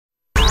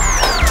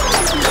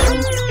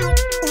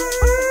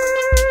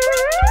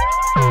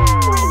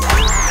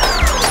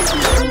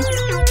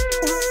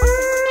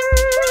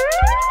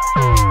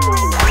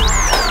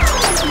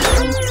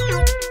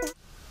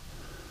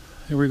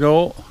we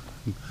go.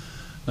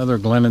 Another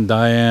Glen and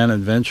Diane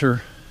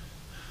adventure.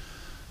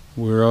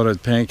 We're out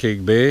at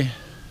Pancake Bay,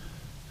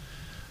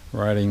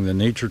 riding the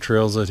nature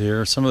trails out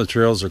here. Some of the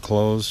trails are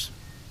closed,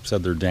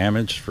 said they're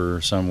damaged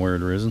for some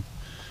weird reason.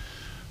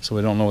 So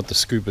we don't know what the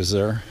scoop is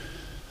there.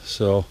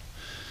 So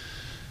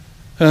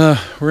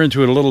we're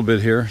into it a little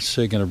bit here, just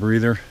taking a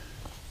breather.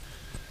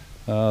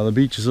 The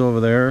beach is over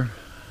there.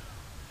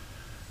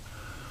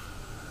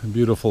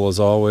 Beautiful as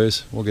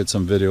always. We'll get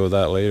some video of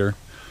that later.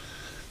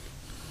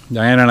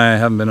 Diane and I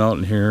haven't been out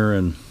in here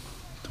in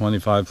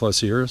 25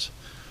 plus years.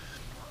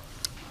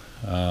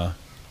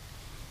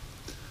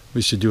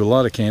 We should do a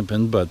lot of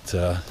camping, but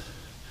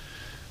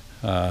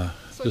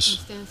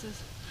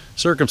circumstances.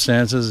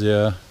 Circumstances,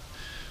 yeah.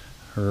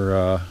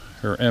 Her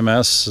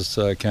MS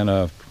has kind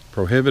of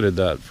prohibited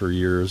that for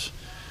years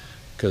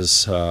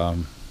because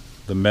the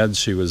meds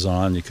she was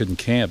on, you couldn't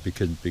camp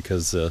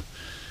because of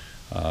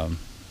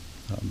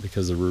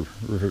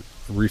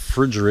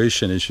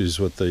refrigeration issues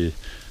with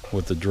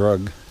the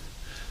drug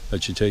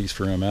that she takes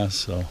for MS.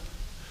 So,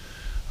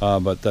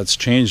 but that's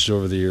changed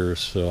over the years.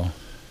 So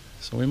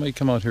we might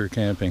come out here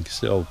camping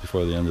still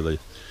before the end of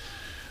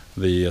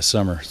the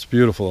summer. It's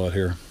beautiful out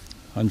here.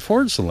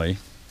 Unfortunately,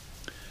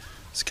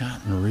 it's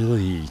gotten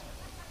really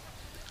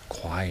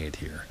quiet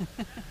here.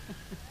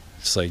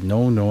 It's like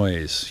no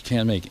noise. You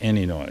can't make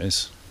any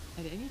noise.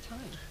 At any time.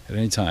 At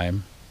any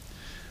time.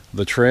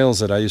 The trails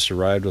that I used to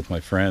ride with my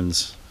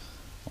friends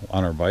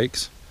on our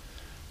bikes,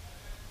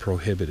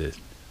 prohibited.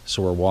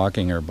 So we're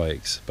walking our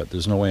bikes, but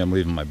there's no way I'm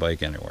leaving my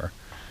bike anywhere.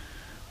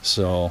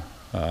 So,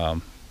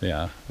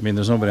 yeah, I mean,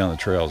 there's nobody on the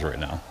trails right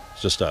now.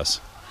 It's just us.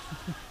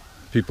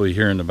 People you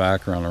hear in the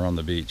background are on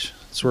the beach.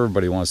 That's where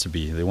everybody wants to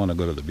be. They want to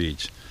go to the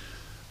beach.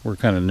 We're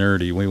kind of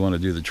nerdy. We want to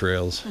do the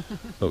trails.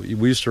 But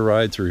we used to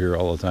ride through here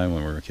all the time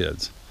when we were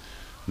kids.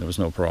 There was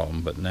no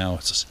problem. But now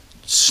it's just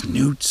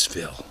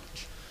Snootsville.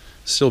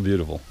 Still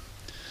beautiful.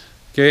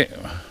 Okay,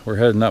 we're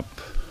heading up.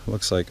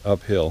 Looks like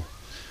uphill.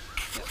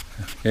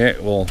 Okay,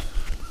 we'll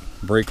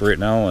break right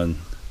now and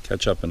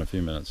catch up in a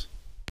few minutes.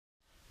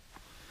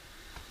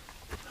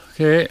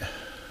 Okay.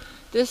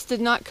 This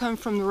did not come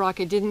from the rock.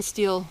 It didn't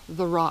steal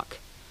the rock.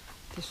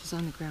 This was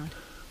on the ground.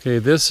 Okay,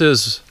 this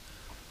is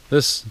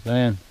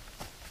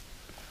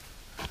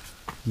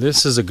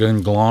a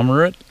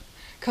conglomerate.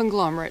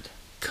 Conglomerate.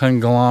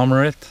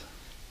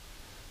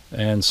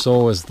 And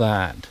so is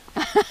that.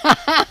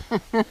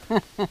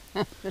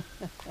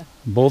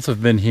 Both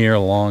have been here a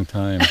long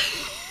time.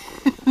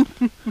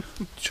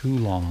 Too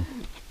long.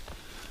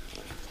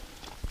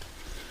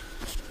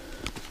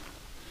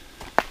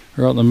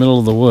 We're out in the middle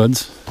of the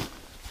woods. A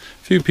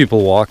few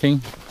people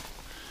walking.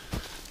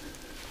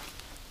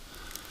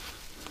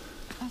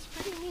 That's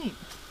pretty neat.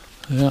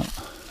 Yeah.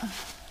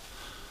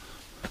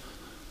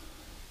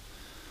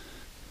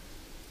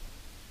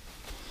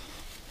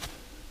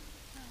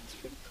 That's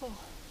pretty cool.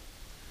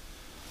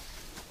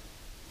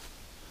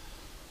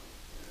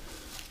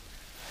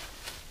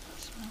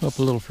 Up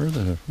a little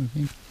further.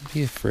 Don't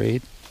be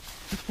afraid.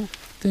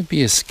 Don't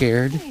be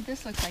scared. Hey,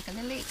 this looks like a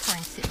little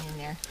acorn sitting in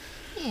there.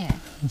 Yeah.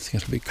 It's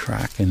got a big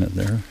crack in it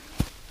there.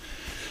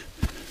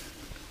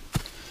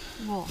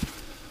 Whoa.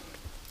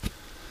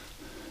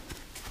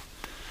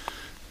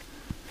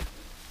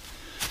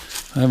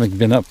 I haven't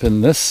been up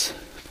in this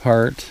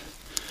part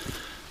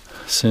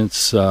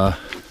since I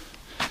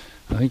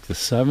think the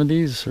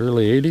 70s,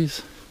 early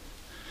 80s.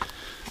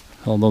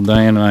 Although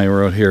Diane and I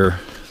were out here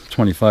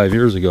 25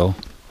 years ago.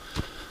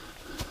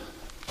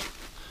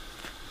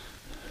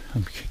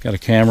 I've got a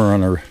camera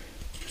on her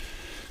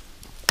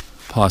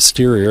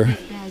posterior.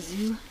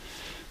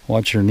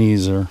 Watch your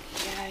knees there.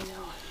 Yeah, I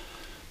know.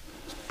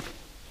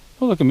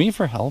 Oh, look at me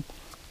for help.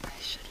 I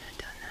shouldn't have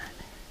done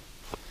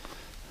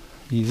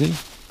that. Easy.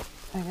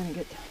 I'm gonna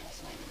get down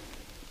this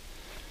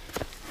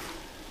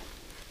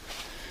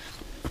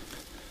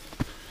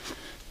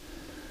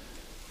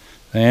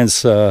way.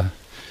 Diane's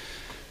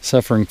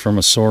suffering from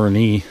a sore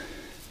knee.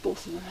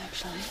 Both of them,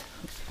 actually.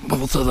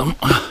 Both of them.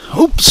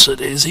 Oops, a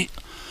daisy. I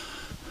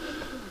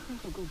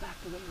think we'll go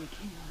back the way we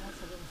came. That's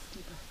a little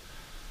steeper.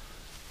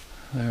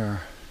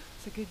 There.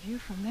 It's a good view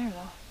from there,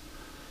 though.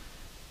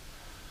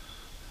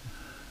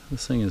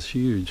 This thing is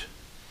huge.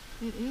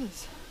 It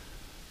is.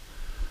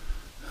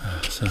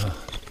 So,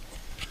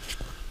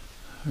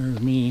 there's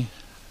me.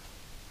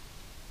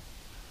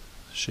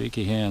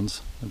 Shaky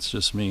hands. That's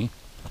just me.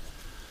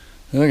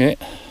 Okay,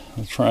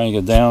 I'll try and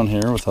get down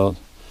here without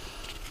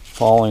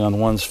falling on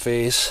one's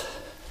face.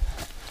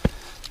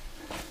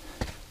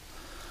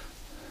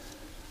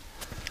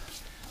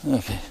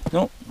 Okay,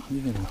 nope.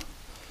 You can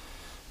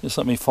just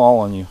let me fall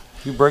on you.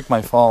 You break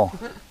my fall.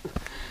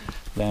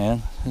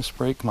 Dan, just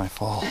break my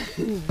fall.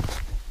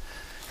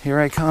 Here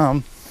I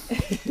come.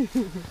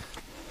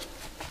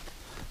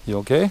 You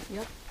okay?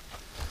 Yep.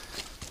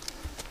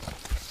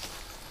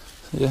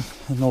 Yeah,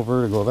 no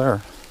vertigo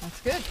there. That's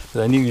good.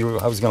 I knew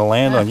I was going to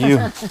land on you.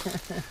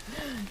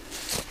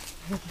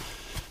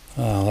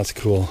 Oh, that's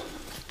cool.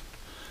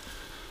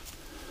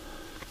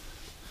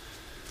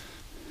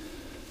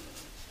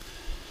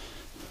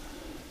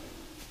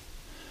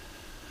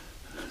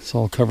 It's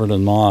all covered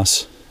in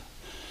moss.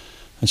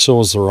 And so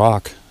is the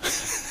rock.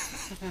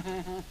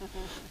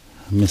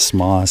 Miss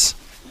Moss.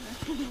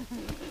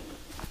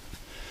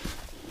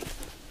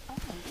 Oh,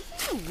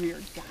 this is a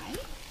weird guy.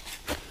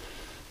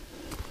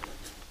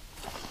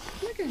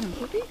 Look at him,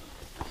 Poopy.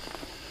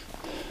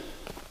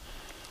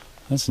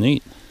 That's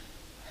neat.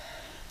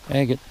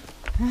 Agate.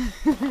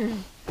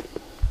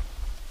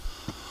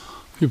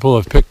 People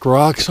have picked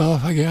rocks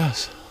off, I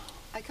guess.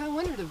 I kind of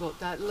wondered about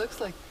that. It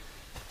looks like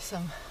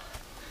some,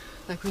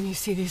 like when you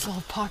see these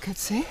little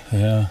pockets, see?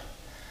 Yeah.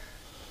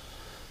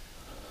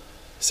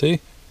 See?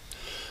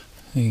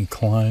 You can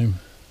climb.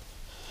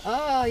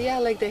 Oh, yeah,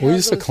 like they have We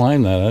used to those-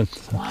 climb that.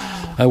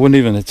 Wow. I wouldn't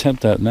even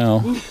attempt that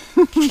now.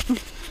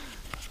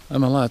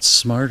 I'm a lot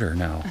smarter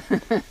now.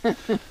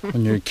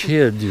 When you're a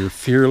kid, you're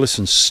fearless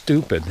and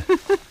stupid.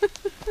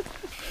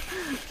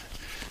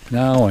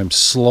 Now I'm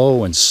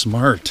slow and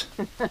smart.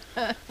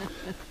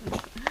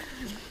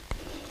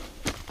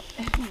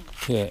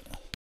 Yeah.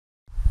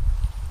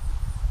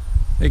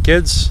 Hey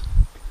kids,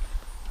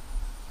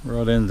 we're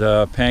out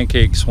into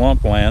Pancake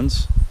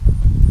Swamplands,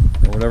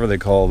 or whatever they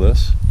call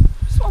this.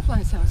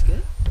 Swampland sounds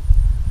good.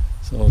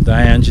 So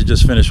Diane, she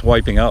just finished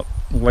wiping out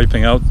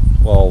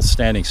while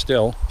standing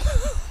still.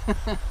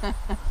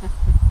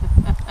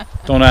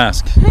 Don't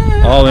ask.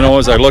 All I know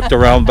is I looked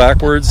around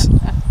backwards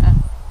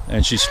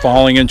and she's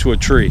falling into a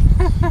tree.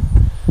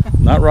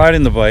 Not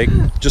riding the bike,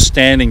 just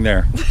standing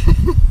there.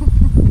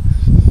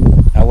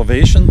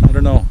 Elevation? I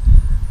don't know.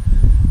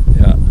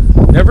 Yeah.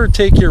 Never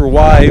take your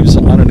wives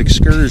on an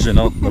excursion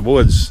out in the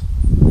woods,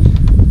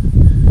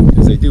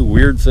 because they do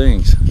weird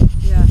things.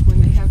 Yeah,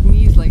 when they have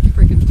knees like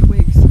freaking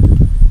twigs.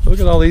 Look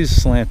at all these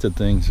slanted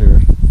things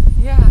here.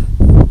 Yeah.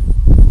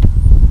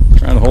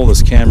 Trying to hold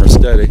this camera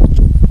steady.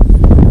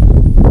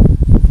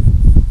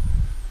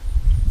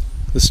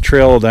 This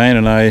trail Diane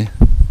and I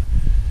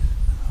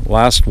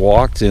last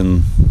walked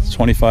in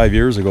 25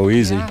 years ago,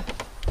 easy. Yeah.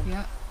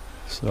 Yeah.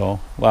 So,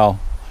 well,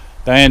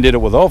 Diane did it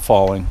without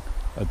falling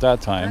at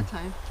that time, That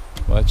time.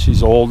 but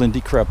she's old and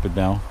decrepit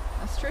now.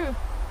 That's true.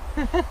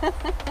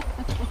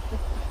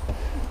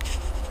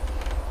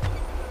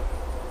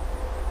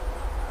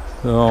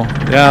 So,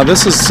 yeah,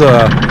 this is,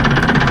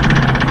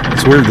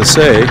 it's weird to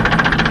say.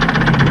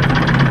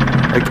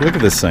 Like, look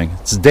at this thing.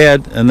 It's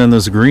dead, and then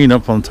there's green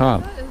up on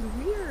top. That is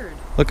weird.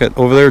 Look at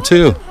over there All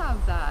too. of them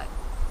have that.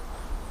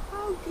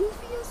 How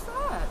goofy is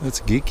that?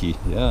 That's geeky,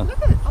 yeah.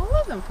 Look at all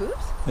of them,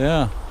 Poops.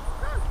 Yeah.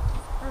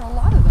 Or a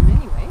lot of them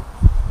anyway.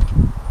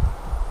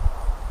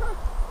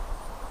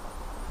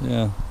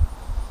 Yeah.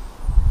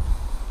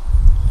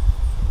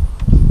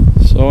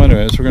 So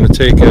anyways, we're going to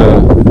take,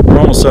 we're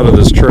almost out of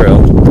this trail.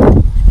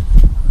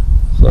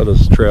 Out of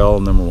this trail,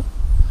 and then we'll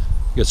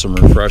get some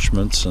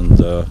refreshments and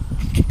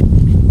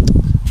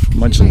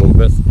munch a little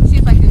bit. See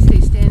if I can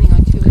stay standing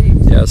on two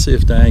legs. Yeah, see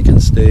if Diane can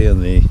stay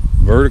in the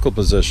vertical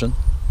position.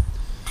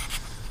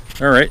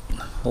 Alright,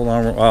 hold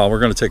on. Wow, we're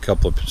going to take a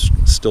couple of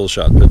still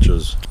shot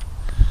pictures.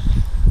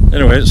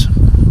 Anyways,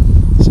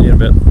 see you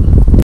in a bit.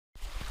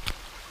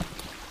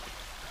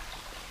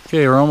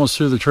 Okay, we're almost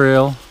through the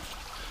trail.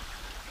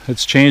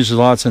 It's changed a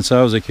lot since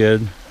I was a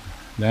kid.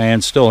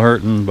 Diane's still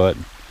hurting, but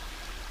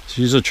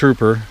she's a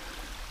trooper.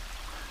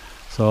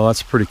 So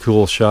that's a pretty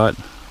cool shot.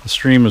 The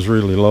stream is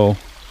really low.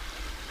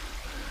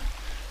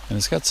 And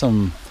it's got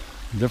some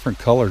different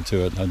color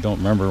to it. I don't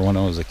remember when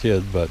I was a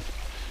kid, but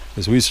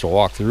because we used to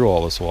walk through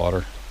all this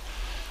water.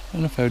 I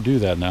don't know if I would do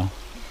that now.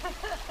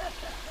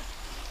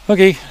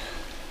 Okay.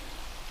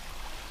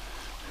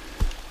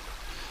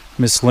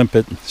 Miss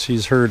Limpet,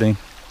 she's hurting.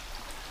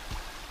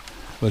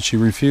 But she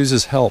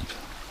refuses help.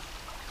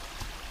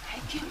 I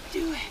can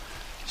do it.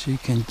 She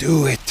can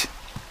do it.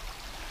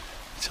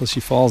 Until she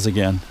falls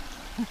again.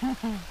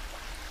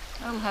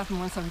 That'll happen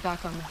once I'm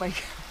back on the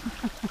bike.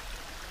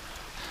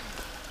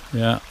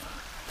 Yeah.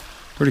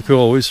 Pretty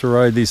cool. We used to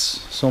ride these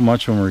so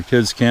much when we were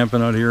kids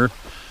camping out here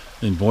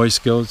in Boy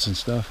Scouts and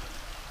stuff.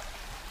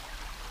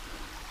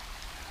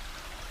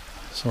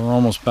 So we're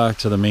almost back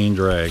to the main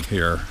drag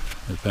here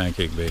at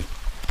Pancake Bay.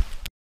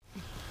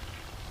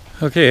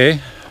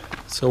 Okay,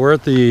 so we're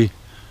at the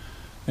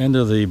end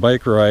of the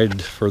bike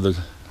ride for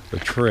the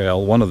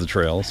trail, one of the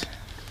trails.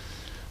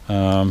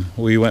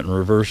 We went in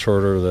reverse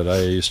order that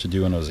I used to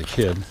do when I was a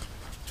kid.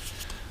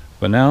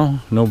 But now,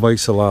 no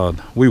bikes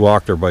allowed. We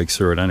walked our bikes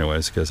through it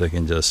anyways, because I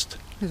can just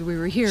Because we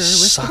were here with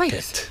suck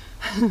bikes.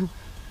 it.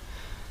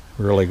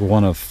 We were like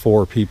one of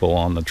 4 people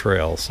on the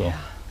trail, so.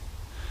 Yeah.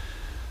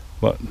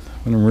 But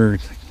when we were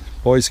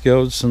Boy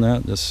Scouts and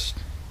that, just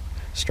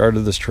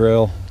started this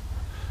trail,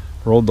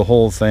 rode the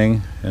whole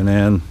thing, and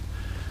then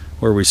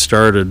where we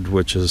started,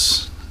 which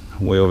is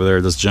way over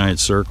there, this giant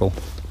circle,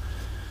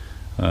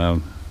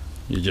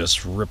 you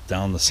just rip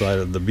down the side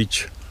of the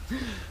beach,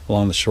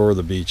 along the shore of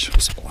the beach. It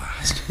was a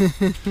blast.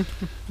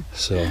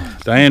 So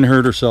Diane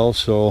hurt herself,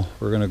 so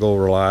we're going to go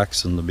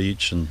relax on the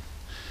beach and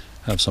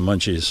have some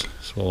munchies.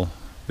 So we'll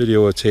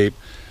videotape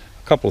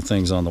a couple of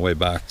things on the way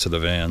back to the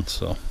van.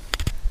 So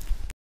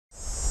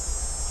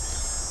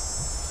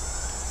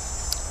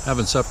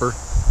having supper,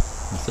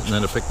 I'm sitting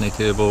at a picnic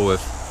table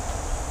with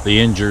the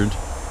injured.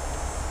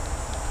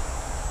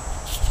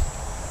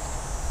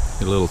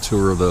 A little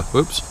tour of the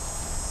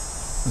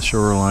the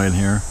shoreline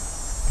here.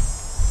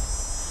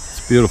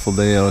 It's a beautiful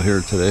day out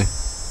here today.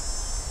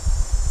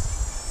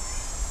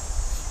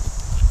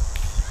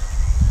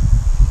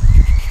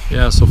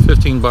 Yeah, so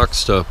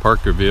 $15 to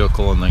park your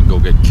vehicle and then go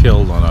get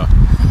killed on a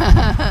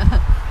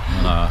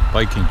on a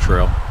biking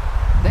trail.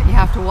 That you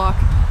have to walk.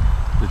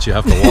 That you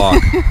have to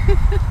walk.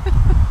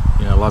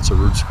 Yeah, lots of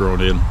roots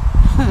growing in.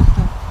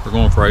 We're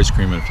going for ice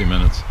cream in a few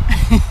minutes.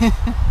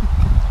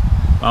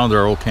 Found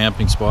our old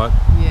camping spot.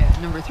 Yeah,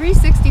 number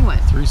 361.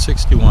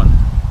 361.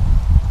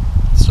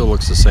 Still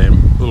looks the same.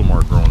 A little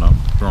more grown up,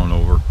 grown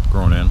over,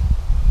 grown in.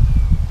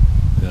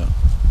 Yeah.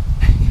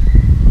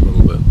 A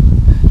little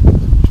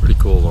bit. Pretty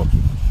cool though.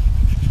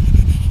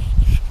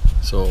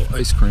 So,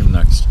 ice cream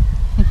next.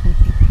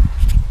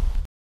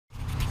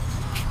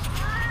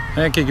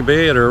 Pancake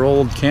Bay at our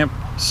old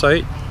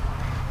campsite,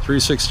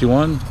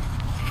 361.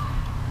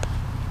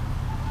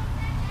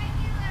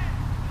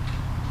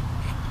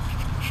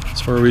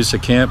 That's where we used to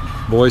camp,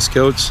 Boy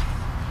Scouts.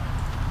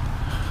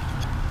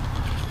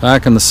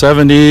 Back in the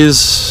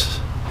 70s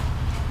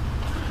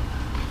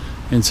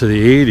into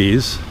the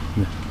 80s.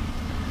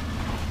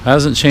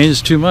 Hasn't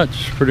changed too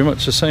much, pretty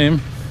much the same.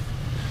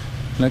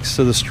 Next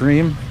to the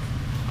stream.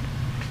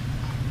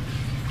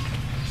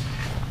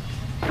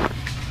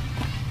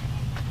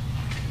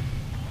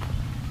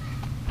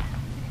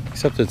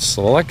 Except it's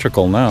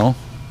electrical now.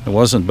 It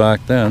wasn't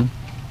back then.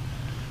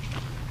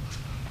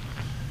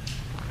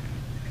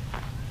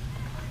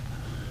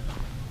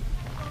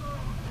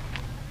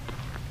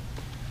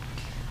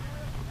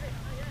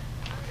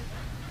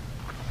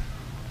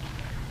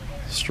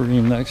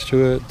 Stream next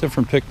to it,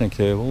 different picnic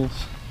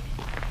tables.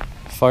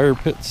 Fire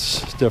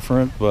pits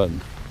different, but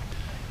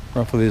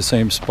roughly the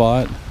same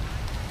spot.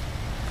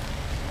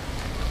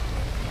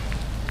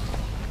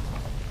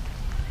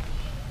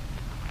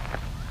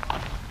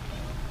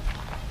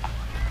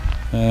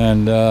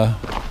 And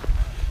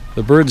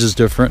the bridge is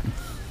different.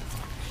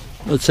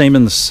 It's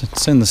in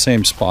the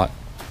same spot.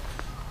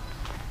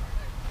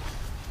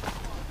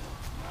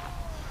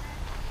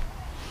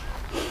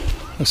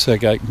 Looks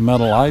like I got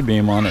metal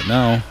I-beam on it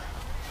now.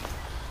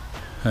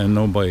 And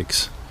no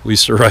bikes. We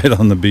used to ride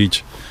on the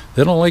beach.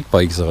 They don't like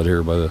bikes out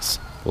here by this.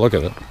 Look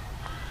at it.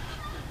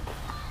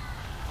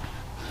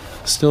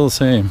 Still the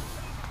same.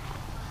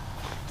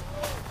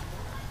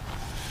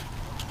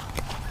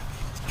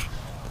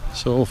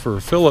 So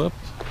for Philip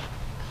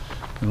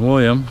and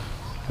William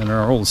and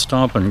our old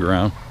stomping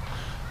ground,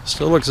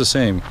 still looks the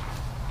same.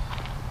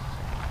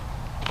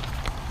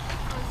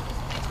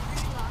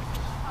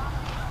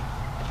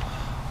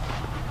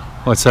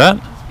 What's that?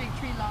 This big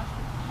tree lost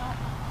its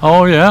top.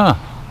 Oh yeah.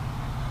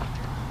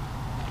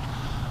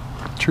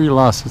 Tree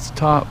lost its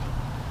top.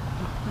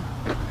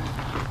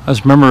 I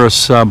just remember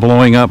us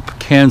blowing up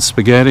canned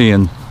spaghetti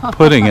and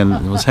pudding and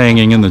it was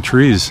hanging in the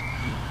trees.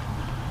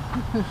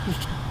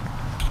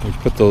 We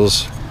put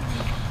those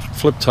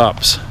flip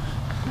tops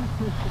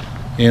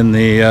in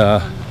the On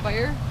the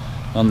fire?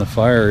 On the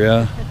fire,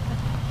 yeah.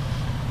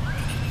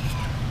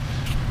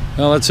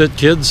 Well, that's it,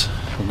 kids.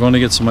 We're going to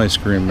get some ice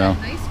cream now.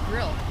 Nice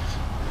grill.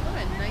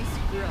 What a nice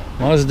grill. As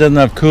long as it doesn't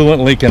have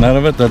coolant leaking out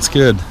of it, that's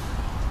good.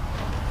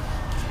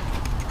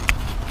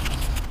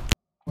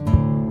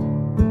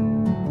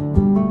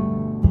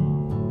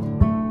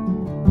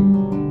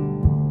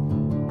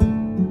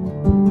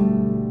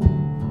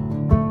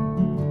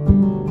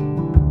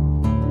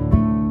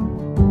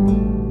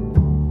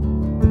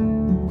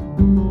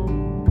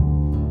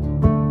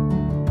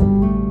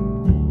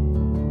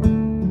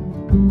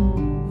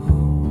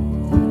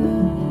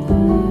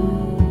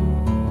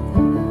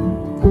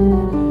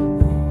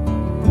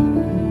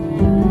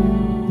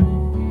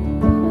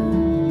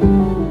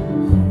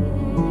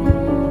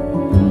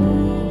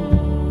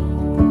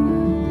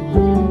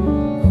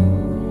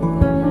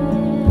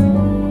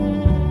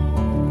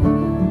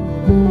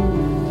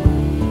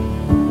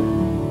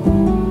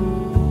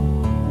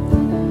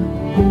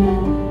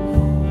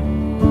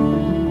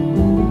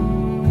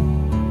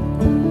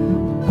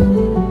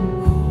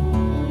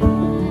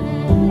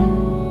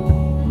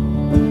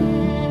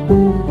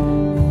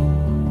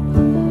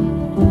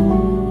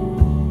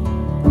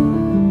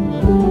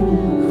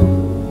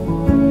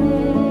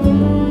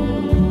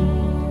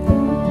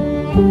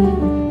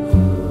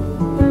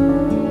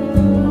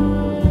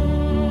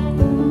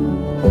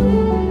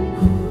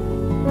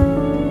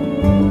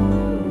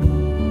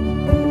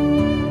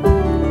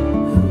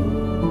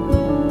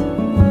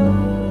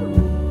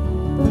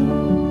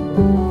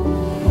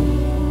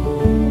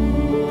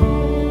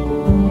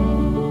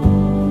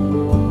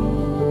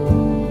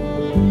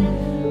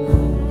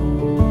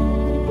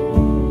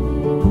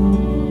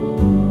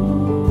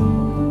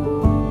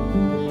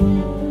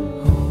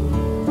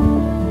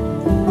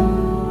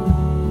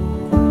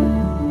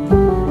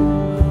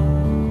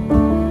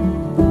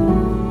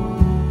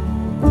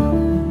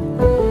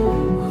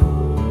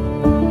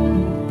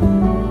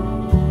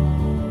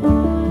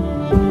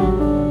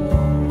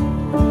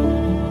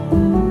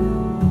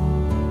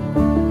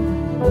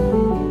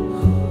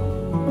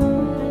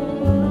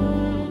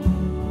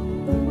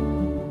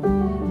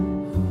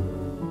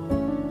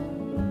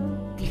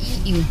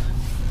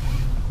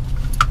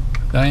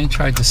 Diane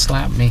tried to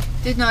slap me.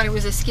 Did not. It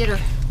was a skidder.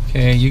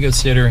 Okay, you can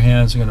sit her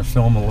hands. I'm going to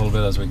film a little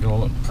bit as we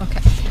go. Okay.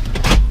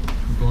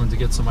 I'm going to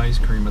get some ice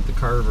cream at the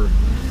Carver.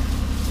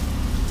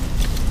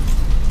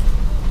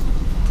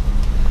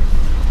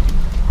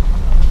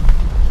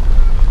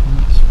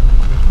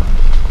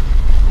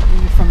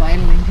 Maybe from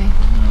idling, hey?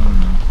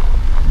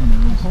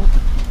 I hope.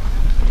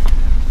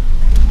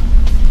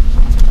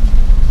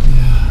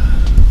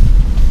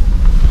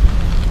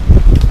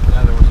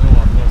 Yeah, there was no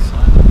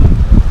sign of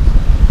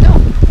that. No.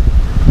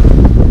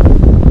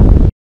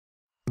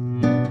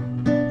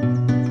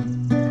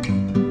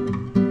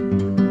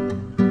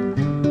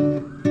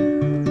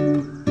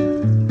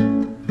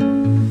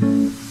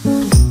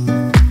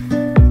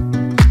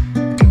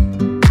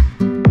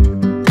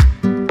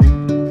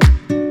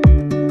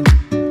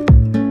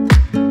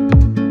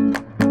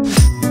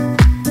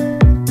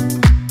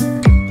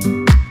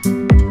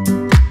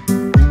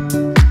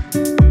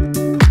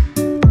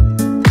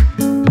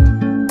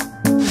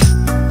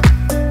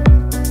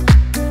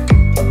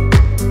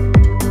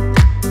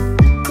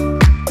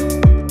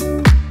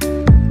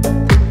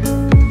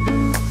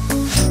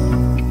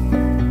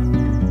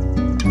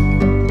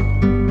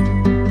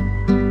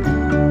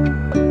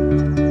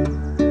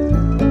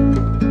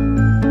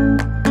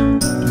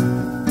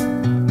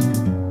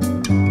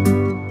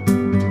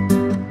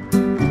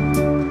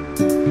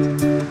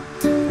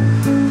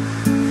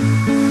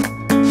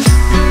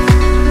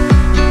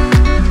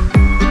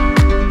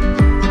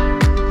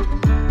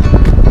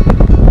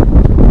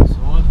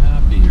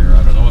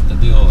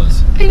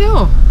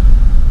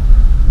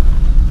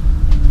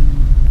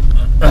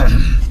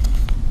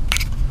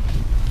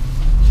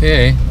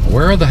 Okay,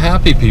 where are the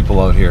happy people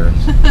out here?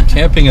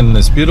 Camping in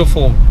this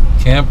beautiful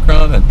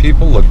campground and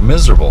people look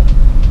miserable.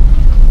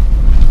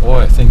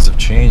 Boy, things have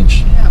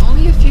changed. Yeah,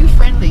 only a few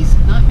friendlies,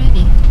 not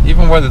many.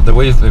 Even where the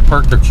way they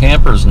park their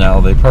campers now,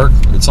 they park,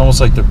 it's almost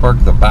like they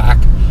park the back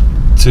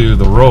to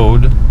the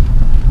road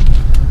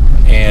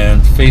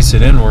and face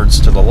it inwards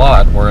to the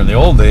lot, where in the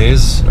old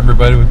days,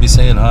 everybody would be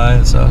saying hi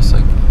and stuff. It's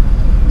like,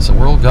 has the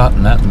world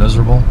gotten that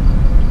miserable?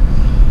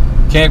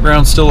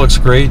 Campground still looks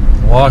great.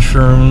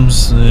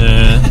 Washrooms,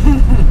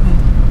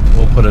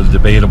 we'll put a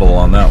debatable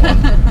on that one.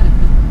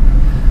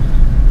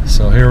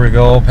 So here we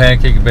go,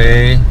 Pancake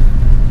Bay.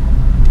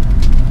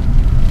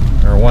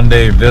 Our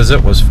one-day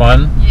visit was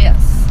fun.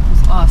 Yes, it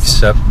was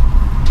awesome.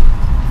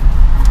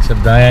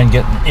 Except Diane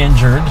getting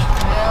injured.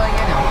 Well,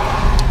 you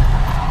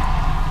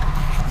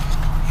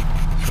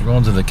know. We're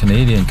going to the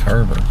Canadian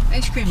Carver.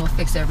 Ice cream will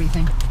fix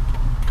everything.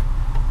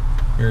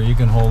 Here, you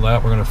can hold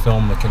that. We're going to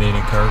film the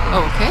Canadian Carver.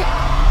 Oh, okay.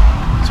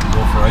 So we'll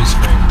go for ice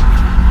cream.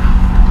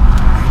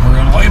 We're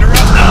going to light her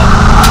up now.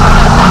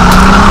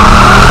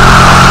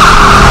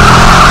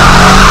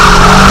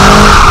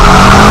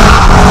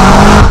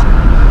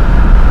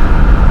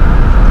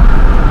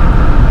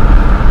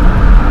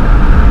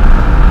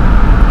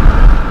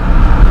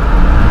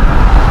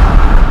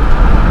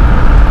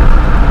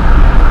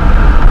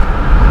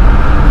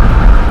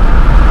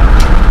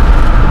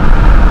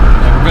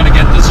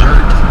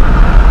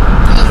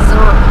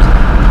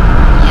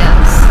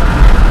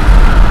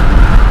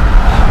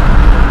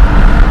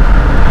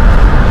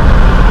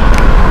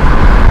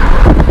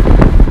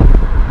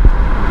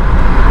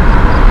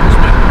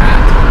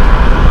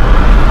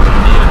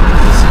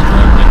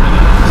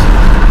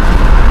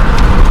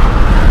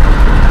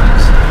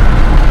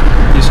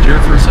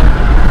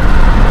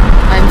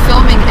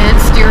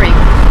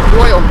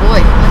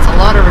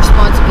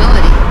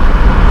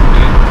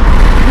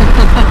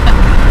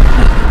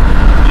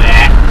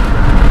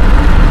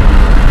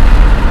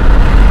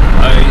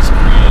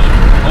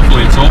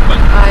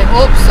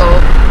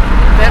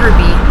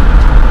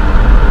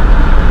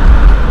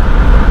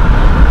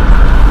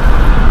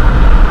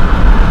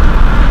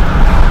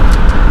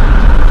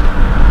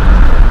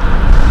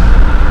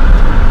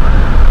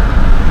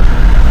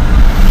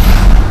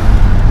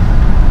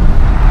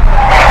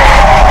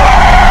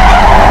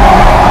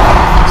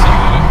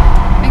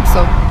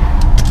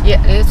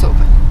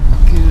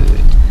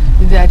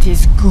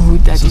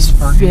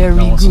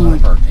 Very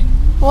good.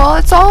 Well,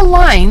 it's all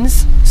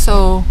lines,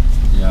 so.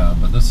 Yeah,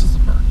 but this is the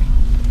parking,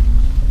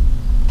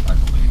 I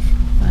believe.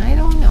 I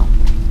don't know.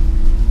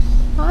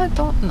 I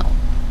don't know.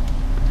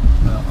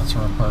 Well, that's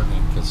where I'm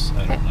parking, because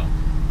I don't know.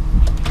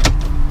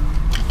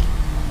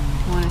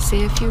 Want to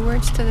say a few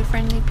words to the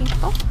friendly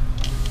people?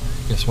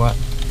 Guess what?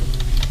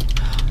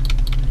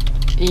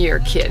 You're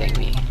kidding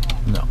me.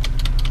 No.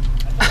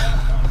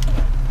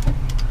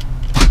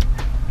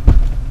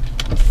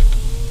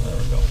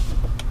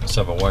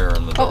 Have a wire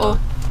in the door.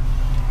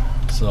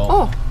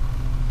 So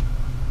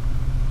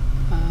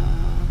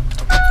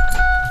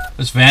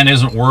this van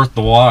isn't worth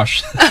the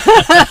wash.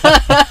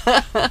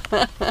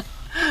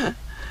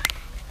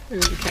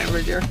 There's the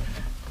camera there.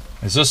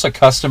 Is this a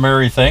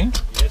customary thing?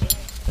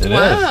 It is.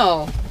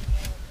 Wow.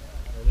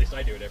 Or at least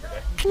I do it every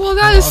day. Well,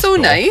 that is so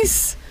cool.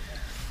 Nice.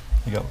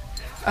 You go.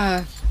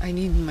 I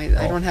need my.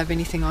 I don't have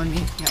anything on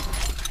me. Yeah.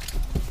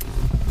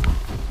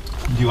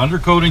 Do you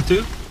undercoating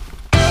too?